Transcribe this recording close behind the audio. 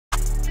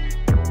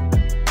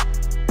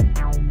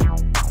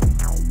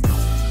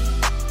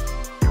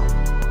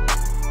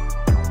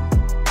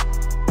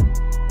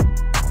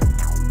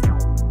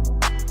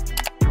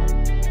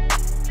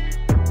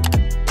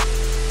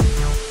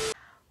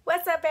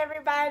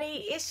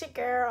everybody, it's your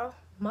girl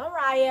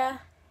Mariah,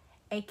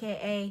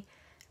 aka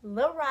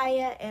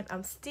Lariah, and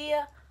I'm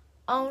still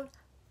on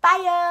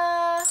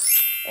fire,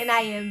 and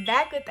I am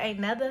back with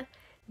another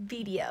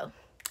video.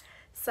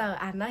 So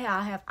I know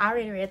y'all have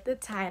already read the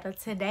title.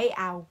 Today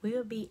I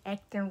will be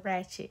acting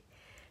ratchet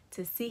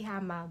to see how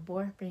my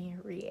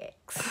boyfriend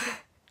reacts.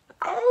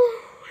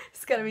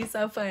 It's gonna be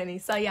so funny.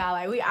 So y'all,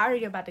 like, we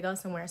already about to go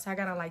somewhere, so I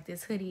got on like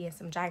this hoodie and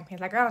some jogging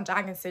pants. Like, I got on a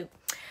jogging suit,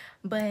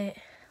 but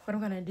what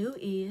I'm gonna do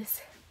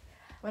is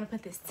I'm gonna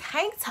put this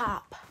tank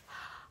top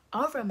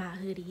over my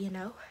hoodie, you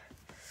know,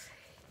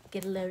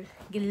 get a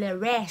little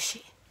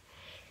ratchet.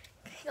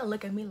 He gonna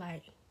look at me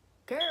like,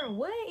 girl,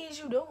 what is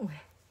you doing?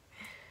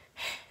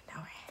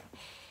 No,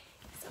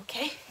 it's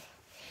okay.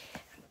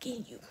 I'm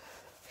getting you,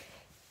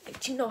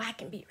 but you know I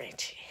can be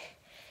ratchet.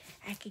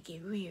 I could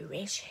get real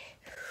ratchet.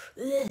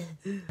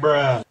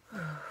 Bruh.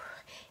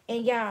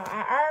 And y'all,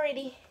 I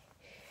already,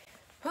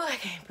 I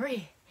can't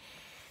breathe.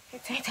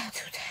 That tank top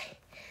too tight.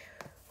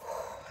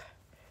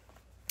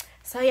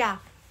 So y'all,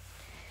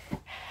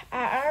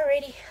 I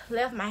already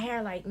left my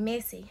hair like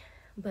messy,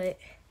 but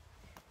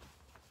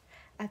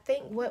I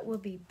think what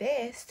would be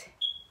best,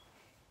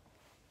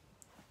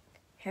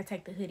 I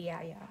take the hoodie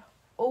out, y'all.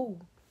 Oh,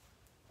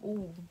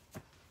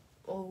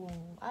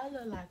 I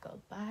look like a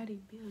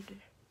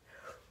bodybuilder.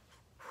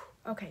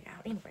 Okay,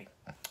 y'all, anyway.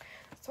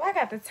 So I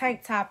got the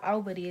tank top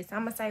over this.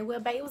 I'm gonna say, well,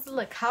 babe, it was a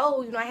little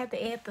cold. You know, I have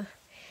to add the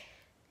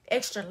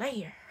extra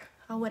layer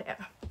or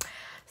whatever.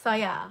 So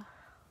y'all,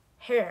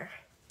 hair.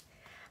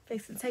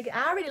 Fixing to take it.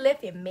 I already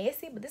left it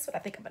messy, but this is what I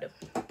think I'm gonna do.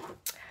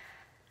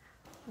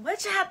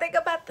 What y'all think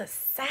about the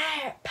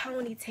side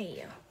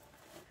ponytail?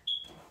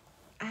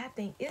 I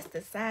think it's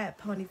the side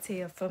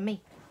ponytail for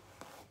me.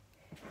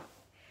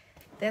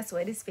 That's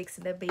what it's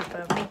fixing to be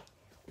for me.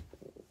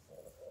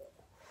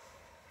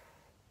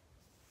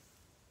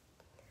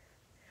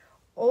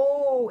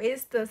 Oh,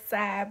 it's the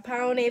side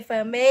pony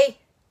for me.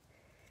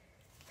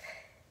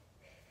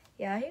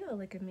 Yeah, he gonna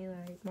look at me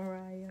like,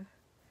 Mariah,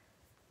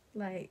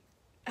 like,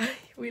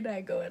 we're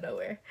not going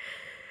nowhere.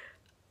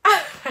 He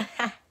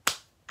gonna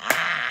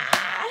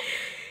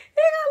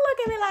look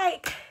at me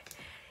like,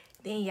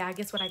 then y'all,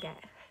 guess what I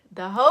got?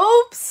 The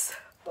hoops.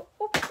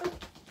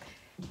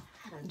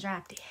 I done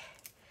dropped it.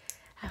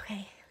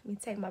 Okay, let me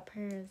take my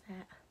purse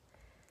out.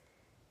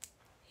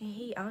 And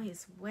he on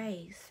his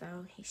way,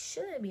 so he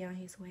should be on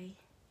his way.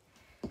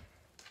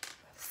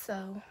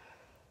 So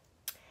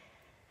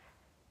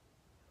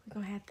we're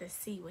gonna have to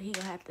see what he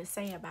gonna have to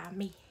say about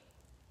me.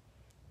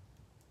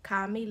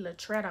 Call me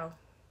Latretto.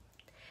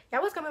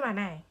 Y'all, what's gonna be my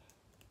name?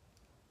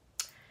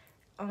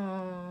 I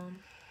don't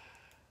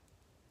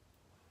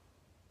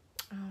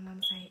know what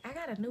I'm saying. I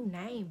got a new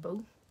name,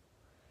 boo.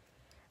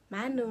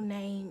 My new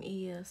name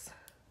is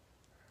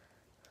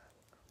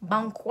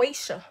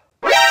Bonquisha.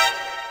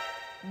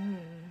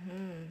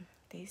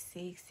 That's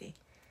sexy.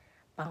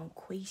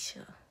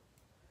 Bonquisha.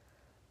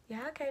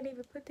 Yeah, I can't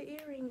even put the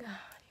earring on.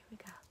 Here we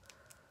go.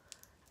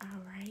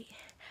 Alright.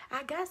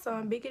 I got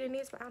some bigger than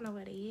this, but I don't know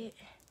where they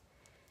at.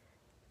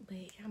 But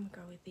I'm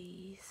gonna go with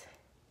these.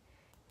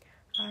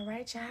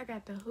 Alright, y'all, I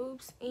got the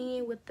hoops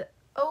in with the,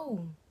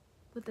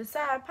 with the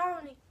side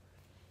pony.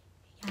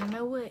 Y'all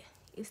know what?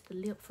 It's the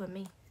lip for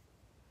me.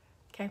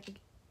 Can't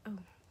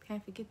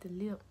forget the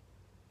lip.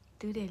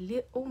 Do that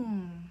lip.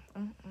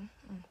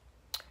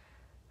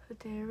 Put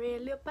that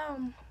red lip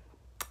on.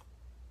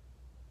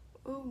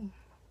 Ooh.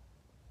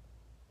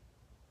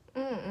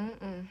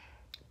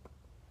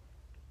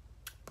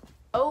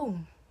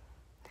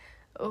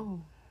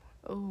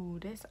 Oh,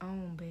 that's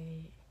on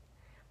bad.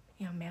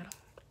 Yeah, madam.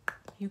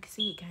 You can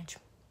see it, can't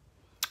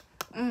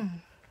you?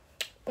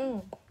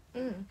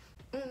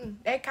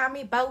 They call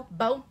me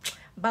Bonquisha.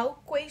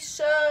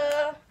 Bonquisha.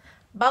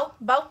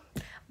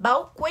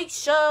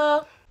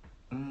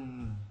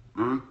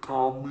 They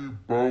call me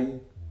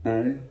Bonquisha.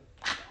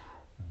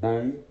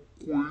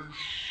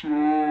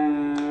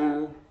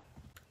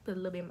 Put a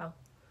little bit more.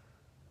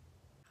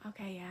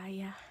 Okay, y'all,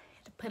 yeah.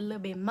 Have to put a little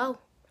bit more.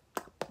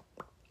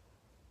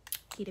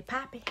 Get it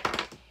popping.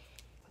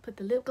 Put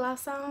the lip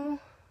gloss on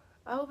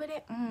over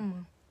there.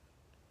 And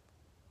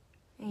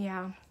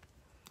y'all,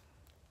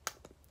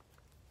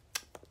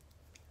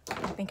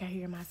 I think I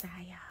hear my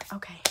side, y'all.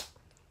 Okay.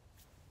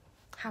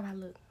 How I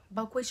look?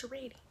 Bonquisha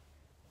ready?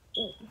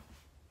 Ooh.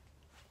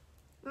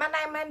 My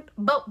name is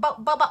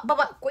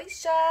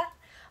Bonquisha.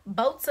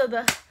 Bo to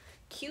the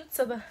Q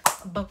to the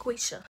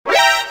Bonquisha.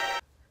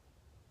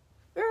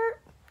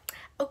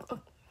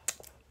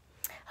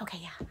 Okay,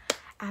 y'all.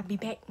 I'll be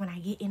back when I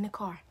get in the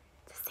car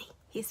to see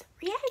his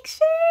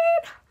reaction.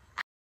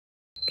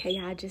 Okay,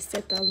 y'all, I just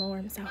set the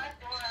alarm, so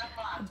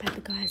I'm about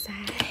to go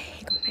outside.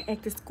 He's gonna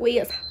act the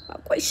squeals.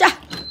 Bonquisha.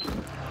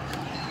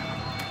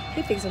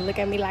 He fixing to look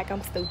at me like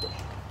I'm stupid.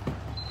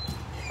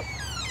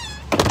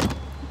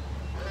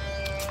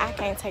 I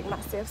can't take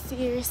myself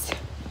serious.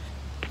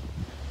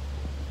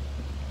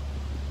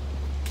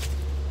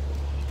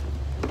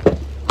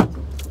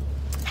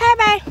 Hey,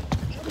 babe.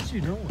 What is she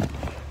doing?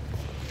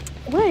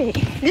 What?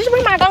 Did you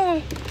bring my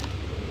phone?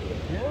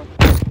 Yeah.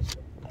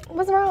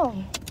 What's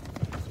wrong?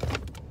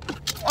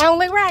 I don't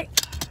look right.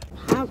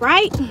 All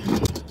right.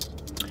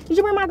 Did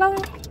you bring my gun?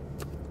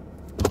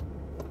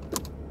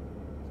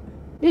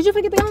 Did you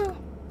forget the gun?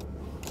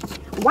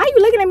 Why are you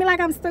looking at me like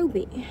I'm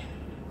stupid?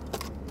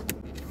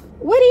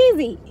 What is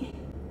it?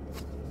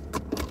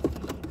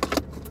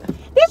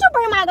 Did you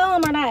bring my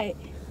gun or not?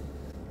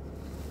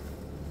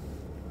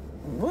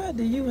 What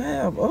do you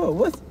have? Oh,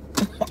 what's...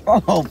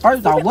 Oh,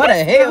 first off, where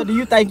the hell do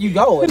you think you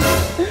going?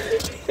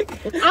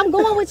 I'm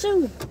going with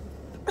you.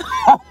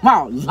 Oh,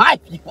 my life,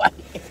 you ain't.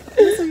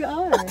 Yes, you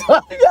are.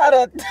 You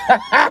gotta...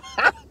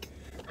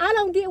 I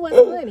don't get what's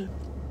funny.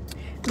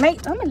 I'm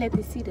gonna let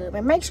this seat up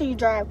and make sure you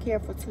drive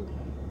careful too.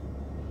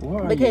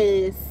 Where are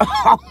because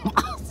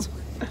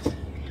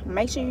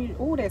make sure you.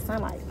 Oh, that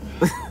sunlight.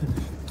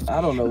 I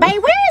don't know. Babe,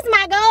 where's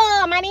my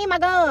gum? I need my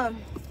gum.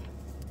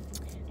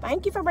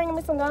 Thank you for bringing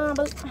me some gum,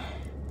 but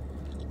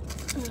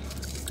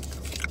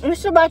let's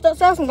see about that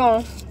some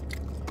gum.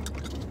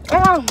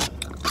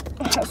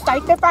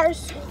 Start there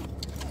first.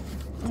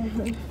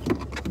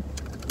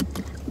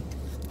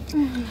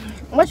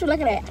 What you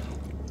looking at?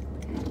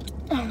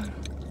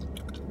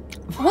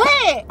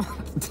 What?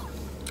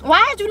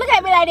 Why did you look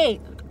at me like that?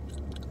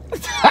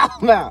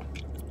 Time out.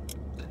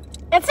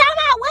 And tell me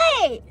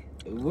what?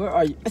 Where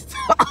are you?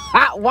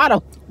 Why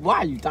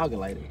are you talking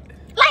like that?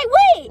 Like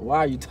what? Why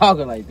are you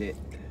talking like that?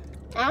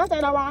 I don't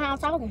think no wrong how I'm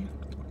talking.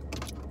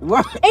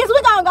 What? Is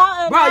we gonna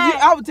go Bro,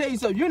 I will tell you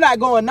something. You're not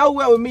going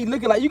nowhere with me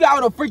looking like you got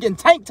on a freaking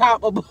tank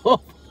top of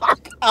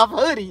a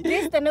hoodie.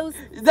 This the new.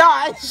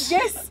 No, That's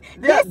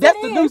the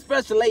new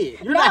special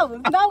ed. No,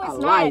 it's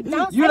not. Right.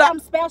 Don't say I'm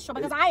special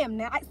because I am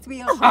not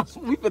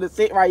special. We finna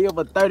sit right here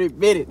for 30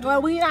 minutes.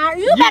 Well, we not.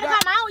 You better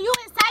come on. You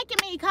is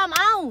taking me. Come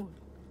on.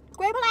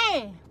 Quit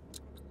playing.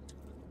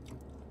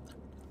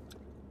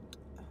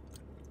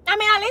 I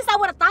mean, at least I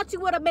would have thought you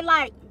would have been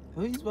like,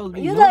 Who you supposed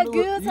to be? you look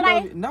good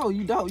today. No,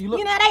 you don't. You look.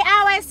 You know, they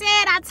always said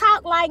I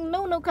talk like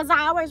Nunu because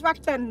I always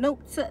rock the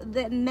note to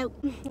the note.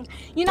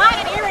 You know, I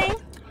had an earring.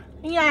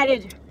 You know, I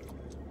did.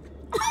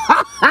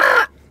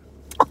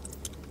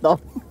 No.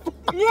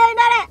 You ain't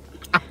know that?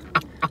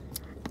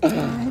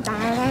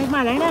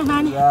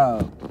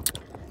 Yo,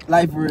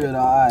 like for real,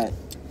 alright.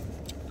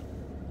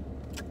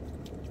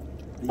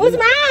 What's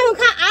wrong?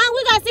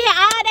 We gonna sit here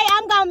all day.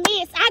 I'm gonna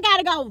miss. I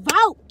gotta go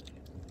vote.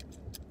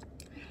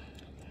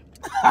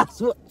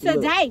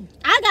 Today.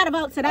 I gotta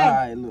vote today.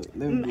 Alright, look.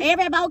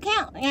 Every vote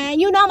count.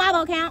 And you know my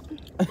vote count.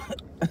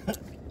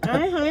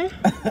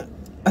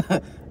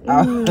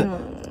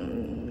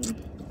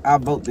 I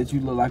vote that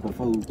you look like a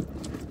fool.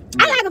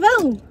 I like a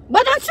fool.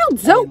 But don't you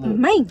joke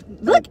me.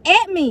 Look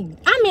at me.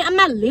 I mean,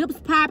 my lips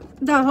pop.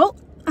 The whole...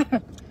 I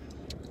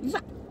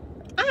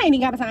ain't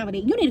even got time for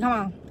that. You need to come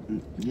on.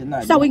 You're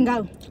not. So we can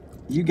go.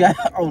 You got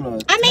on a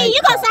I mean, you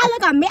gonna start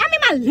looking at me. I mean,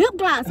 my lip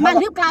gloss. My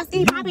lip gloss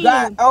is popping. You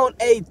got on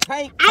a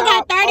tank top. I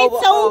got 32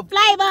 over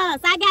flavors.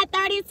 I got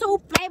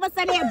 32 flavors of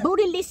that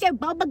bootylicious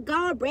bubble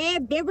gum,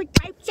 red berry,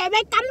 grape,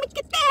 cherry. Come and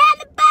get the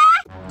hell of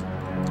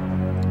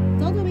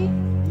Don't do me.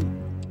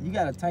 You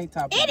got a tank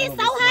top. It is so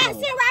hot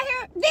sitting right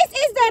here. This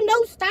is the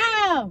new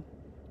style.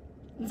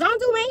 Don't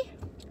do me.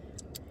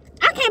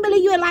 I can't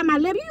believe you didn't like my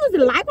lip. You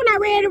usually like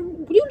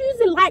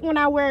when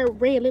I wear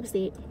red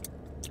lipstick.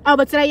 Oh,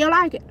 but today you don't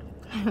like it.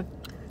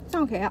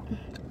 Don't care.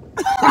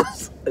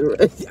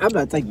 I'm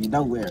not taking you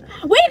nowhere.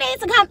 We need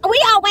to come. We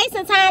are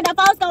wasting time. The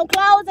folks gonna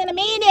close in a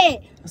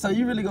minute. So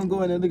you really gonna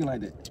go in there looking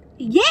like that?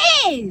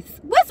 Yes.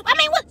 What's wrong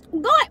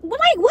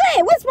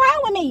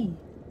with me?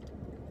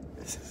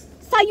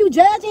 So you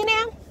judging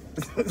now?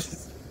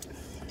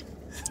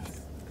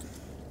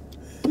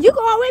 You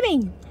going with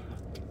me?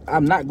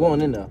 I'm not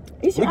going in there.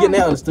 We getting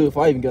that understood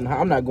before I even get in.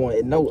 I'm not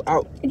going. No,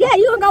 out. Yeah,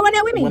 you gonna go in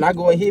there with me? When I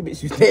go in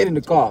Hibbits, you stand in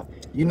the car.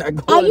 You're not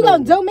going. Oh, you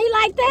gonna do me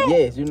like that?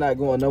 Yes, you're not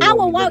going nowhere. I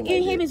will walk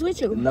in Hibbits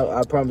with you. No,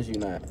 I promise you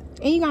not.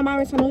 And you gonna buy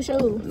me some new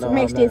shoes to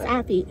match this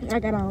outfit I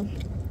got on.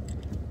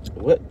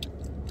 What?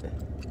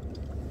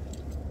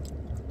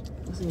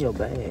 What's in your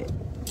bag?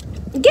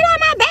 Get out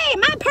my bag,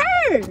 my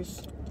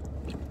purse,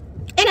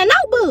 and a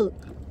notebook.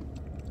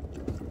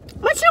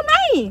 What you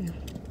mean?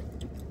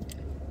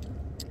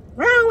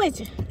 Wrong with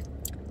you?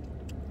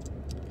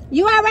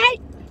 You all right?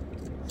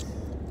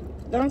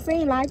 Don't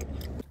seem like it.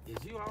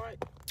 Is you all right?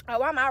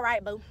 Oh, I'm all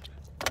right, boo.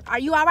 Are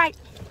you all right?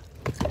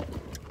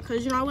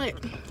 Cause you know what?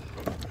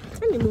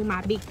 Let me move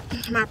my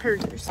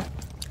purse.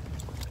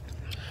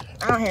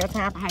 I don't have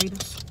time for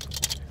haters.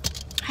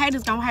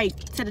 Haters gonna hate.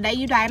 To the day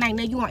you die, and ain't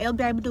nothing you gonna ever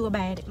be able to do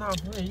about it. No,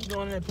 man, you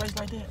going to that place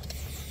like that?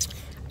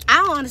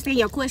 I don't understand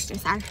your question,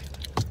 sir.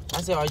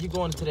 I said, are you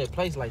going to that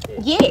place like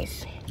that?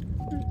 Yes.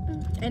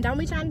 And don't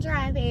be trying to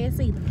drive fast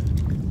either.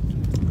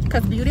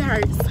 Cause beauty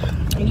hurts.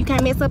 And you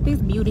can't mess up this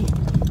beauty.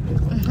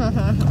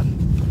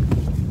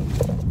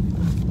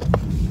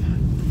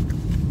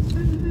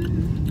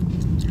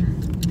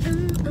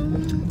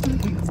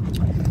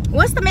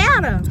 What's the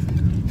matter?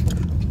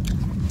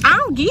 I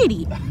don't get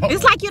it.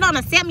 It's like you don't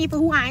accept me for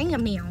who I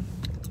am now.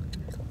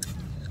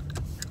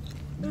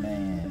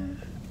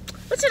 Man.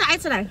 What should I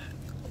eat today?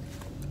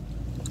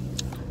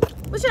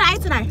 What should I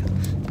eat today?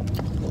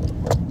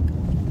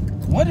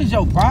 What is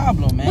your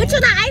problem, man? What you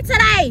done ate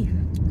today?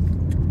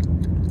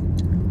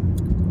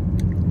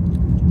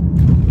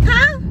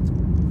 Huh?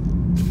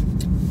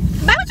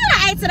 Babe, what you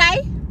done ate today?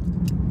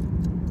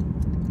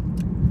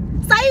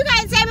 So you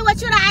can't tell me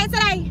what you done ate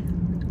today?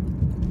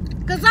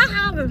 Cause I'm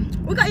hungry.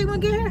 You wanna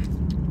get here?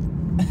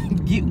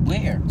 Get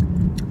where?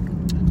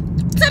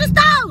 To the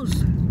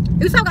stores.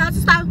 You so go to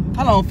the store.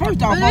 Hold on,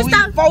 first off,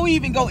 before we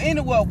even go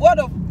anywhere,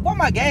 what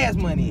my gas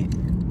money at?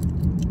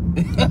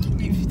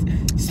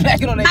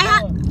 Smack it on that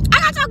gun. I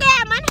got your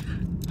gas money.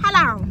 Hold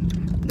on.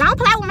 Don't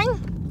play with me.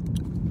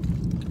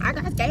 I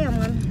got gas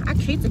money. I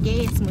treat the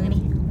gas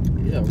money.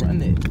 Yeah, run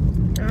that.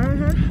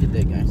 Get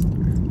that gangster.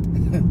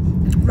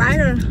 Right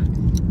here.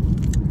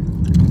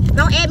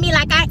 Don't add me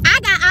like I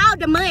got all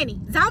the money.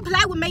 Don't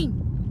play with me.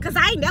 Cause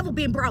I ain't never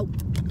been broke.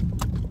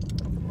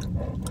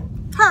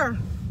 Her.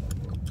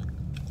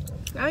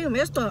 Now you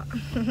messed up.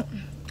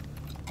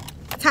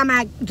 Talking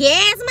about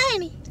gas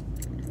money.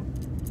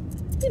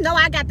 You know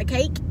I got the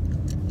cake.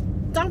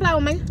 Don't play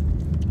with me.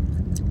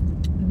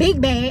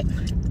 Big bag.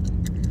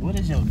 What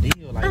is your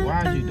deal? Like,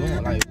 why are you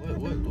doing? Like,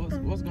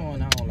 what's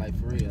going on? Like,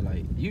 for real?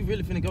 Like, you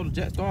really finna go to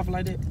Jet Star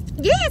like that?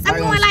 Yes, I'm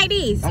going like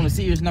this. On a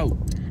serious note.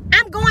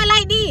 I'm going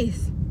like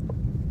this.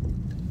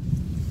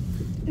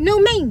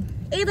 New me.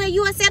 Either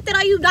you accept it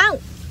or you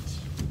don't.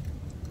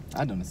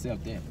 I don't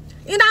accept that.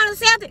 You don't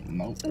accept it?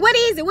 Nope. What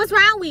is it? What's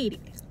wrong with it?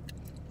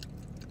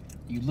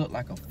 You look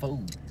like a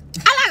fool.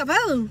 I like a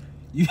fool.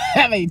 You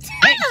have a tank.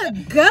 I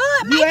look good,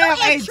 man. You have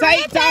a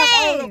tank top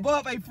on tripping.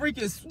 above a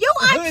freaking You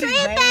are hoodie,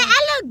 tripping. man.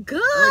 I look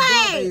good.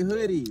 Above a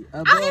hoodie.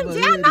 Above a OMG, I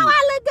hoodie. know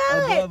I look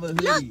good. Above a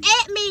hoodie. Look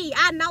at me.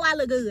 I know I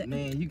look good.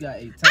 Man, you got a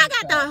tank I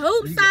got the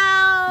hoops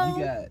on.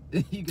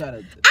 You got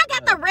a. I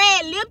got the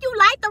red lip. You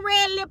like the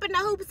red lip and the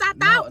hoops, I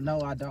thought. No,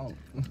 I don't.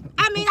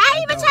 I mean,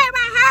 I even changed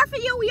my hair for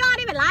you. You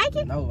don't even like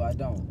it? No, I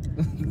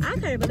don't. I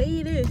can't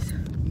believe this.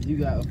 You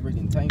got a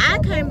freaking tank top. I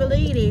can't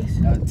believe this.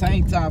 A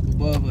tank top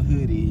above a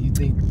hoodie. You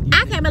think?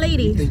 I can't believe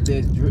You this.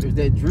 think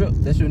that drip?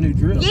 That's your new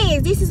drip?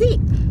 Yes, this is it.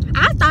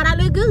 I thought I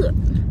looked good.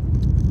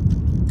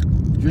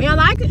 Dripping, You don't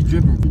like it?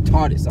 Dripping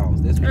retarded sauce.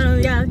 That's what you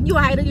Yeah, you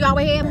a hater. You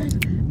always have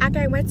me. I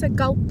can't wait to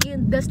go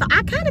in the store.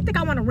 I kind of think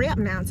I want to rap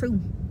now,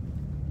 too.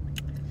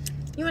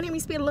 You want to hear me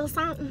spit a little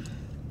something?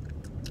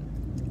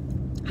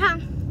 Huh?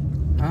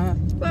 Huh?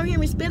 You want to hear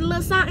me spit a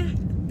little something?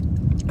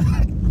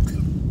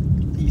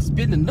 You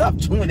spitting enough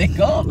chewing that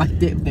gum like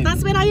that. Don't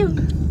spit on you.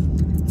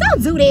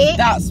 Don't do that.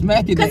 Stop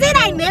smacking that. Because it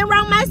ain't never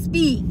on my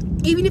spit.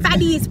 Even if I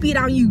did spit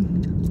on you.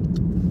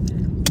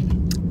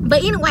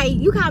 But anyway,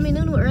 you called me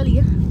Nunu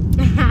earlier.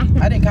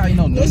 I didn't call you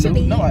no Yes, you Nunu.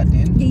 did. No, I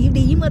didn't. Yeah, you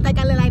did. You must think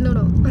I look like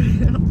Nunu.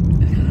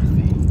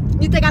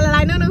 You think I look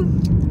like Nunu?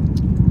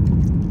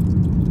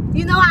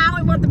 You know I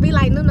always want to be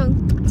like Nunu.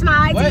 To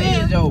my What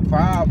ITL. is your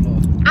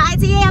problem?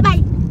 ITL,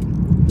 babe.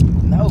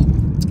 No.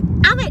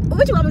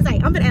 What you want me to say?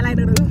 I'm gonna act like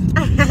Nunu.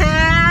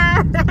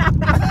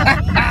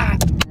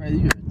 Man,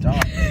 you're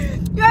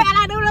retarded. You act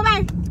like Nunu,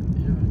 babe.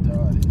 You're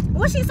retarded.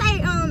 What she say?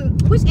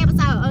 Which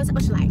episode?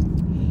 What she like?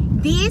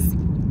 This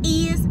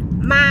is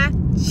my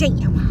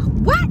jam.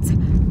 What?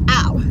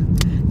 Oh,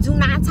 do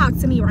not talk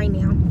to me right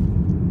now.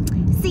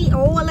 See,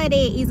 all of that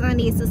is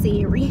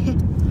unnecessary.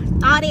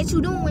 All that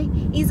you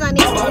doing is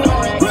unnecessary.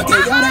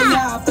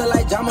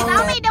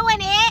 Don't be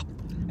doing it.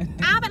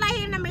 I don't be like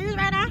hitting the mirrors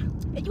right now.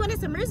 If you want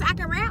some mirrors, I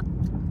can rap.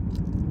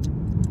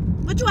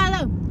 What you want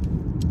to do?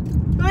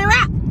 You want to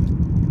rap?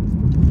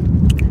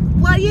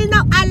 Well, you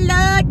know I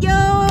love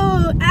you.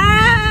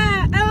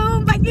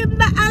 But you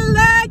know I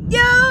love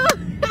you.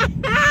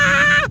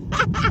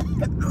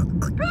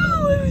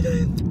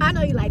 I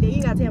know you like that.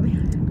 You gotta tell me.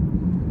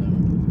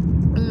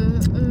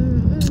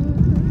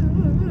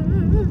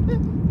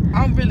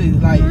 I'm really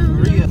like for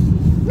real.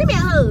 Give me a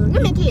hug.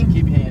 Give me a kiss.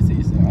 Keep your hands to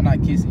yourself. I'm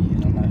not kissing you.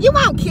 I'm not. You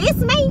won't kiss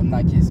me? I'm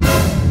not kissing you.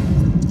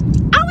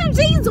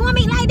 OMG, you doing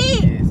me like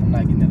that? Yes, I'm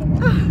not getting that on my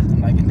face. I'm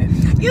not getting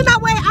that. You know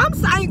what? I'm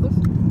single.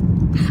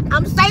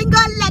 I'm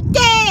single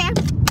again.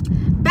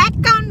 Back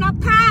on the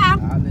pile.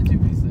 I'll let you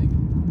be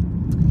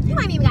single. You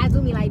ain't even gotta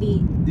do me like that.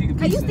 You can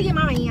be Cause you single. still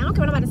my man. I don't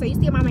care what nobody say. You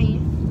still my man.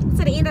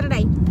 To the end of the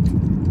day.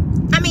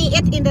 I mean,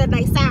 at the end of the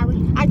day, sorry.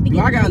 I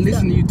gotta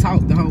listen to you talk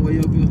the whole way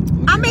up here.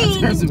 Okay, I mean,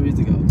 turn some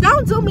music on.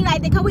 don't do me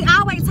like that, cause we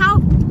always talk.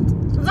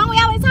 Don't we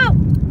always talk?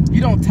 You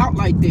don't talk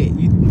like that.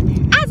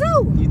 I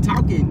do. You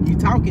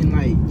talking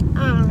like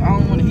I I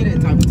don't want to hear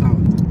that type of talk.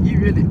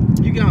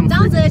 You got on.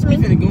 Don't judge me.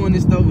 You finna go in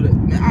this store with it.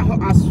 Man,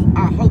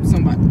 I hope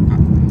somebody.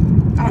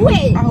 I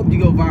hope you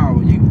go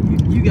viral.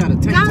 You got a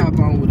tank top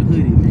on with a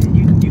hoodie,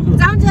 man. You look.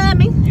 Don't judge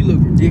me. You look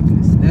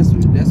ridiculous. That's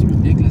a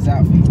ridiculous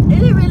outfit. It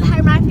didn't really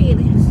hurt my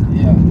feelings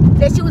Yeah.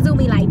 that you would do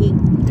me like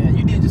that. Yeah,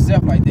 you did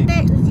yourself like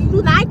that.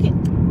 You like it.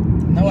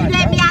 No, You I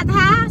let don't. me out the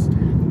house,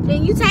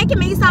 then you taking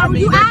me, so I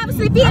mean, you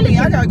obviously feeling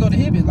I it. gotta go to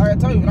Hibbits. Like I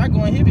told you, when I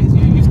go in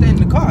Hibbits, you stay in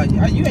the car.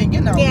 You ain't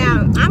getting out.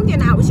 Yeah, I'm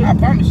getting out with you. I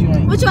promise you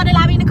ain't. What you gonna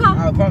lie me in the car?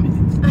 I promise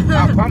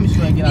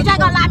you ain't getting You out the just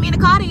car. gonna lie me in the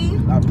car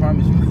then? I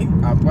promise you.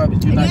 I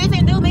promise you. You ain't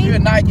finna do me? You're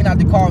not getting out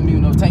the car with me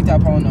with no tank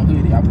top on, no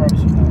hoodie. I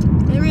promise you not.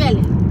 Really?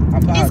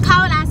 I'm positive. It's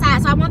cold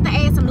outside, so I want to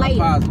add some I'm layers.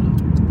 positive.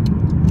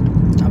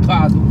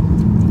 impossible.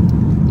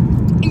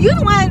 You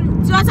the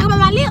one trying to talk about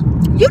my lip.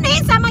 You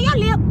need something on your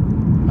lip.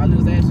 My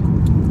lips ashy.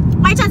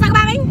 Why you trying to talk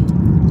about me?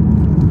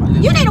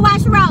 You need to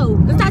wash your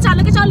road. Just start trying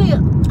to look at your lip.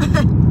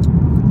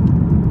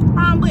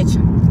 Wrong with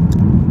you.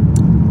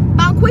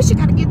 Bone Quisha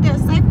gotta get there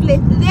safely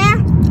there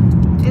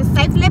and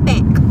safely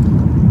back.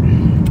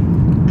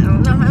 I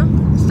don't know how.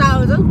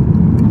 So do.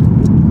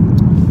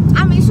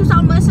 I miss you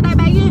so much today,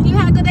 baby. You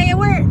had a good day at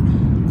work.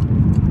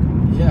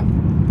 Yeah.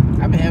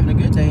 I've been having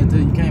a good day until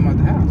you came out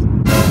the house.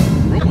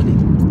 Ruined it.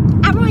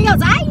 I ruined your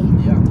day?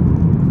 Yeah.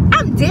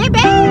 I'm dead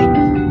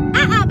bad.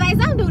 Babe,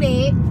 don't do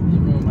that. You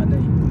ruined my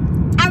day.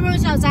 I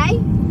ruined your day?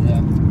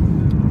 Yeah.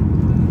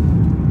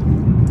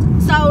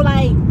 So,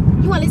 like,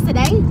 you want to listen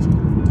today?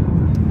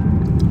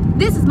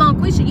 This is Bone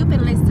Quisha. You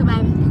finna listen to,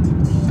 baby.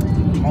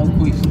 Mo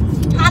Quisha.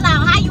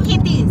 Hello, how you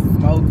hit this?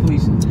 Mo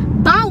Quisha.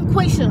 Bone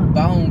Quisha.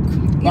 Bone.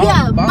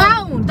 Yeah,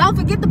 bone. Don't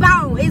forget the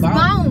bone. It's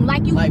bone.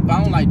 Like you. Like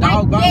bone, like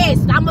dog bone?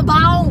 Yes, I'm a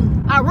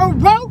bone. I root.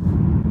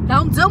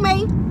 Don't do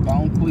me.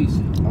 Bone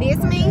Quisha. This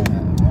me?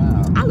 God.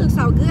 Wow. I look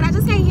so good. I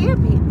just can't help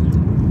it.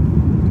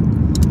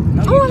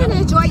 No, Oh, I'm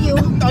gonna enjoy you.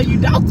 No, you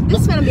don't.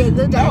 This is gonna be a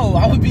good day. No,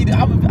 I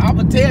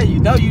would tell you.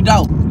 No, you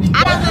don't.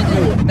 I don't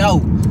look good.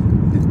 No.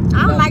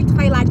 I don't like to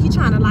feel like you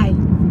trying to like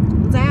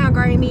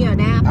downgrade me or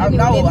downplay I me.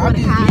 know. I'm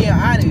just being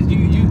honest.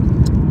 You.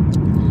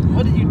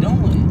 What are you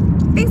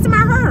doing? Fix my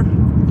hair.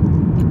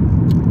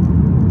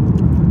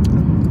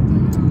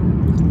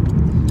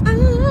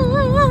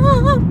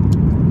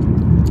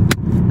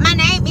 My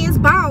name is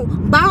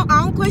Bone. Bone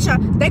on Quisha.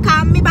 They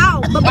call me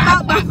Bone. Bone.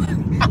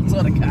 I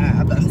swear to God,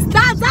 I'm not listening.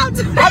 Stop, don't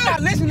do I'm that.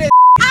 not listening to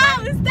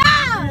Oh,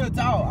 stop. real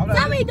talk. I'm not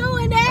Stop me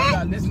doing that. I'm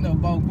not listening to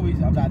Bone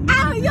Quisha. I'm not Oh,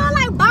 listening. you don't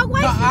like Bone No,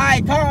 Quisha?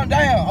 alright, calm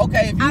down.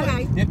 Okay,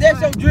 if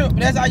that's your drip,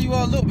 that's how you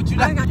want to look. But you're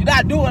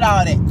not doing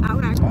all that.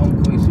 Okay.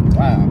 Bone Quisha.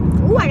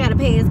 Wow. Ooh, I gotta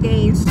pass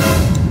gas.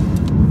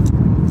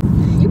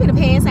 You better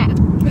pass out.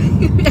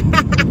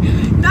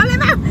 Don't let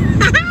my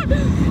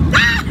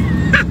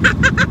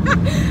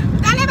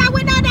don't let my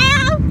window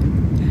down.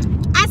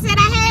 I said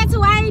I had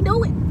to. I ain't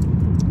do it.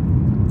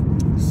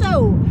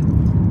 So,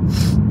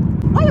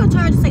 why your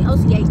charger say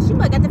OCH? You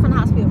might got that from the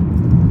hospital.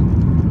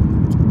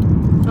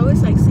 Oh,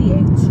 it's like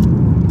CH.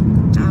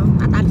 Oh,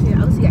 I thought it said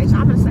OCH.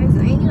 I'm gonna say,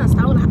 ain't you done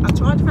stole a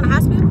charger from the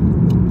hospital?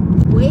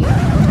 Wait,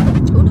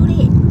 who do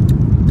that?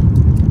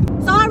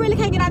 So I really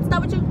can't get out the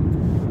store with you?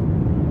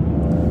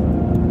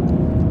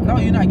 No,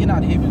 you're not getting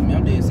out of Hibbies, man.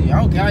 I'm dead serious. I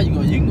don't care how you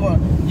go. You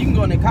can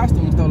go in that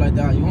costume store like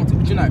that how you want to,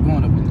 but you're not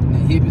going up in the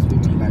Hibbies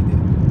with me like that.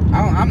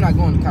 I'm not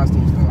going to the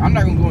costume store. I'm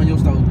not gonna go in your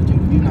stores with you.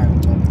 You're not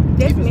gonna go.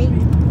 That's me.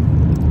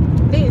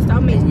 This so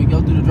me. When we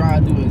go through the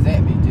drive-thru,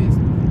 exactly, just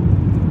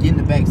get in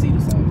the back seat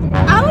or something.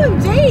 Oh,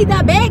 gee,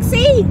 the back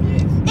seat.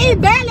 Yes.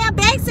 It's barely a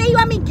back seat. You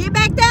want me to get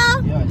back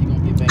there? Yeah, you gonna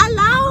get back.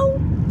 Hello?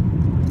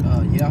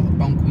 Yeah,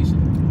 Bone Quisha.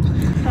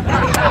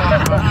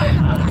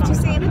 What you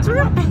saying the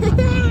truth?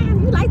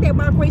 You like that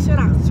Bone Quisha,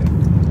 don't you?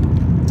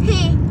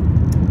 Hey.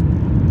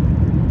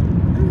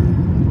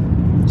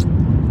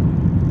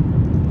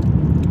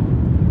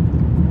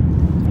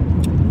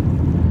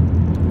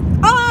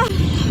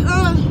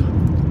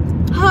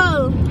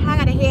 Oh, I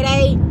got a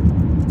headache.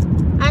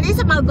 I need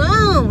some more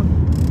gum.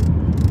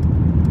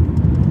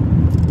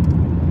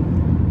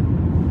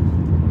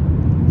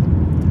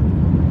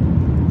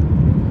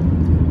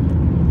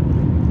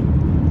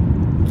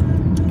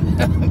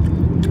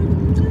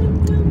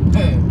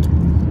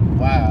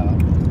 Wow.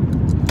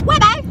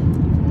 What, babe?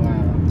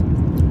 Wow.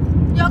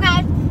 You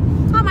okay?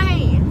 Hold my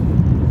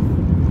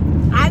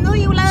hand. I knew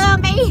you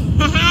love me.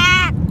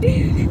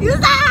 You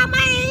saw my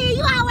hand.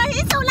 You always.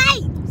 It's too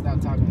late.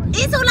 Stop talking like that.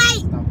 It's too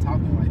late. Stop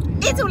talking like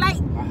that. It's too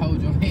late. I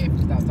hold your hand if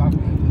you stop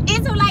talking like that.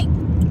 It's too late.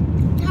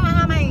 Come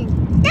on, my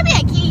hand. Give me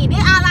a key.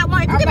 That's all I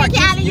want. If you give me a key,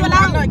 I'll leave you I'm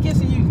alone. not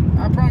kissing you.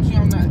 I promise you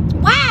I'm not.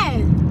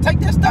 Why? Take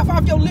that stuff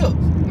off your lips.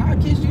 And I'll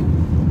kiss you.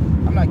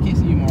 I'm not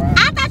kissing you, Mariah.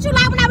 I thought you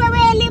like when I wear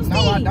red lipstick. No,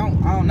 I don't.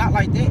 Not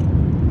like that.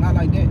 Not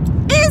like that.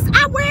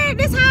 I wear it.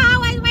 This how I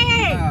always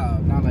wear it. No,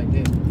 not like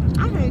that.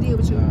 I can't deal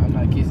with you. No, I'm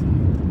not kissing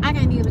you. I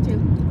can't deal with you.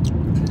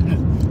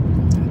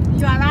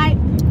 You alright?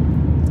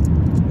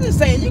 Just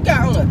saying, you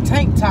got on a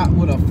tank top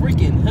with a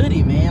freaking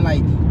hoodie, man.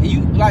 Like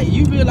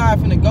you realize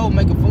finna go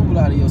make a fool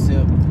out of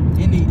yourself.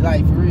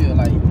 Like for real,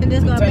 like And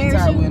this gonna tank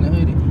top embarrass you? with a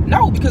hoodie.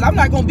 No, because I'm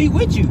not gonna be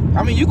with you.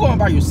 I mean, you going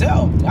by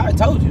yourself. I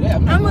told you that.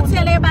 I'm gonna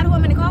tell everybody who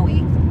I'm in the car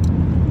with.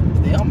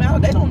 They don't matter.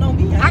 They don't know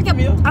me. I'm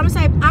gonna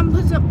say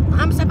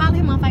follow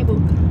him on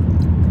Facebook.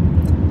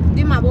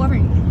 This my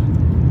boyfriend.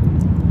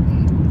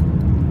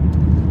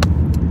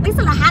 It's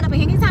a little hot up in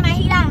here. Can you turn that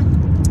heat on?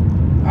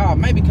 Oh,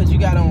 maybe because you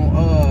got on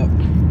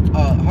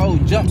a whole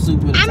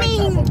jumpsuit with a tank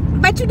top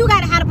on. But you do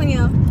got it hot up in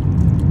here.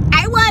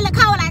 It was a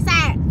little cold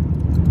outside.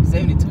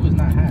 72 is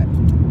not hot.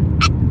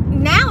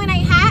 Now it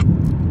ain't hot.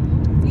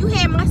 You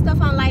had my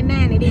stuff on like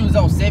 90. He was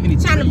on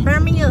 73. Trying to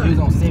burn me up. He was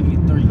on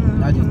 73.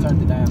 I just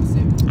turned it down to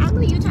 70. I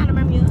know you trying to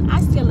burn me up.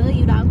 I still love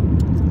you though.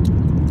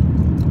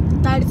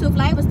 32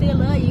 flavors still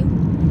love you.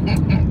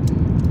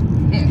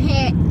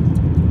 Heck.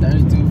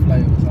 32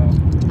 flavors, huh?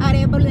 All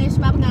that blue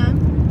and bubble gum.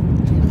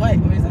 What?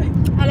 What is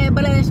that? All that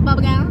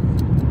bubble gum.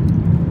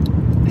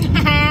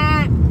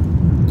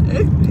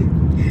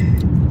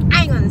 I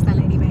ain't gonna start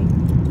like that, babe.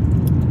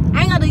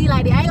 I ain't gonna do you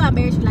like that. I ain't gonna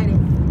embarrass you like that.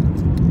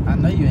 I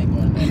know you ain't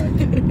going there like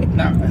that.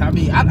 No,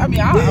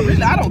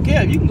 I don't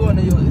care if you can go in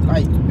there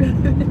like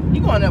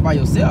you going there by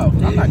yourself.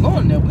 I'm not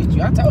going there with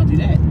you. I told you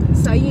that.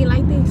 So you ain't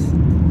like this?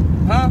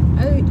 Huh?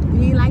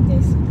 You ain't like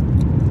this?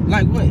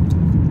 Like what?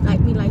 Like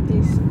me like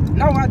this?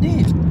 No, I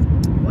didn't.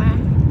 Why?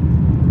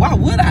 Why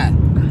would I?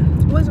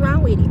 What's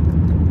wrong with it?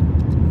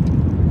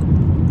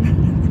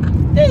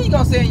 Then you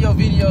gonna say in your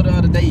video the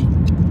other day.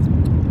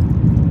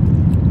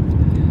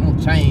 Don't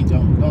change.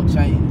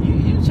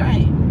 You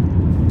change.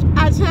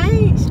 I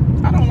changed.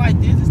 I don't like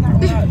this. It's not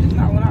what I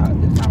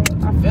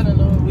fell in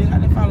love with. I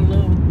didn't fall in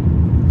love with.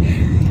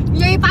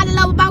 You ain't fall in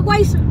love with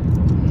Bonquisha?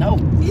 No.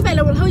 You fell in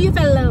love with who you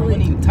fell in love I with?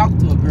 wouldn't even talk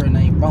to a girl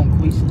named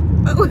Bonquisha.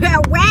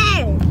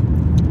 Where?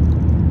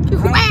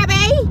 Where,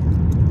 babe?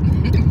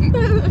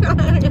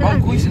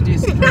 Bonquisha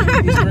just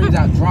screams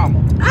out drama.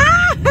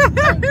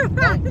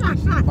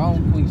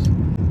 Bonquisha.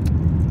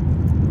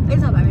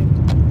 It's all right, baby.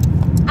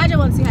 I just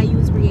want to see how you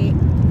was react.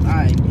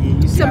 Alright, yeah,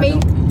 you see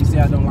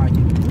I don't like it.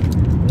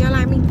 You don't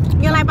like me?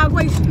 You don't like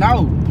Bonquisha?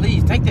 No,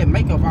 please take that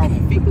makeup off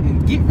and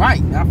get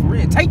right. Now for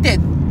real. Take that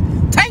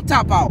tank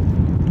top off.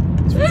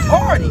 It's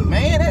retarded,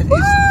 man. That's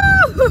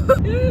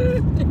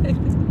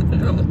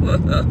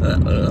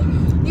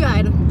You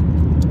got him.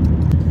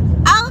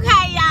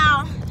 Okay,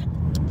 y'all.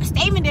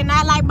 Steven did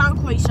not like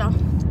Bonquisha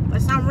for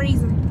some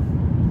reason.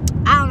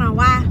 I don't know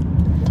why,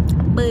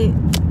 but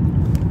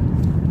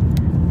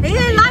he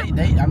didn't like.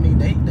 They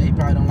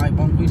probably don't like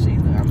Bonquisha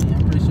either. I mean,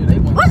 I'm pretty sure they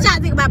won't. What y'all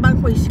think about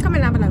Bonquisha?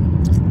 Comment down below.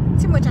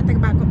 Tell me what y'all think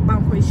about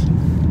Bonquisha.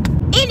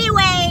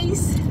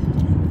 Anyways,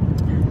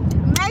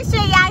 make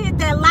sure y'all hit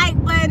that like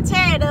button,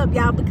 tear it up,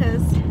 y'all,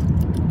 because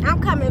I'm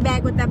coming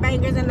back with the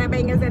bangers and the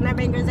bangers and the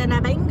bangers and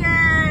the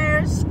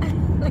bangers.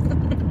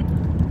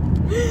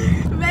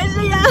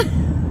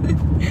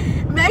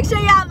 Make sure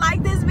y'all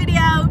like this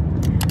video.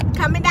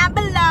 Comment down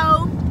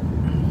below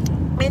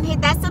and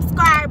hit that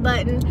subscribe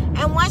button.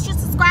 And once you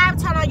subscribe,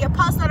 turn on your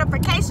post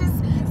notifications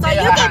so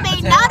you can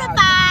be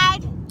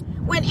notified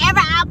whenever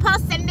I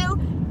post a new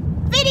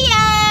video.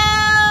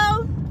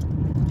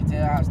 You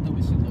tell how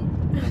stupid she look.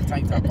 With a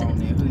tank top on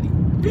there, hoodie.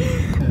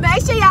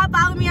 Make sure y'all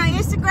follow me on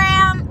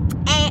Instagram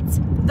at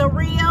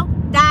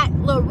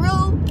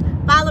thereal.larue.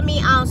 Follow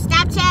me on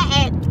Snapchat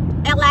at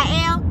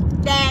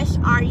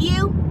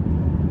LIL-RU.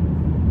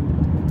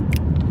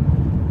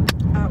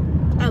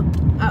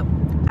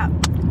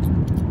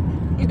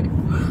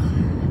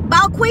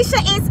 Bonquisha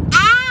is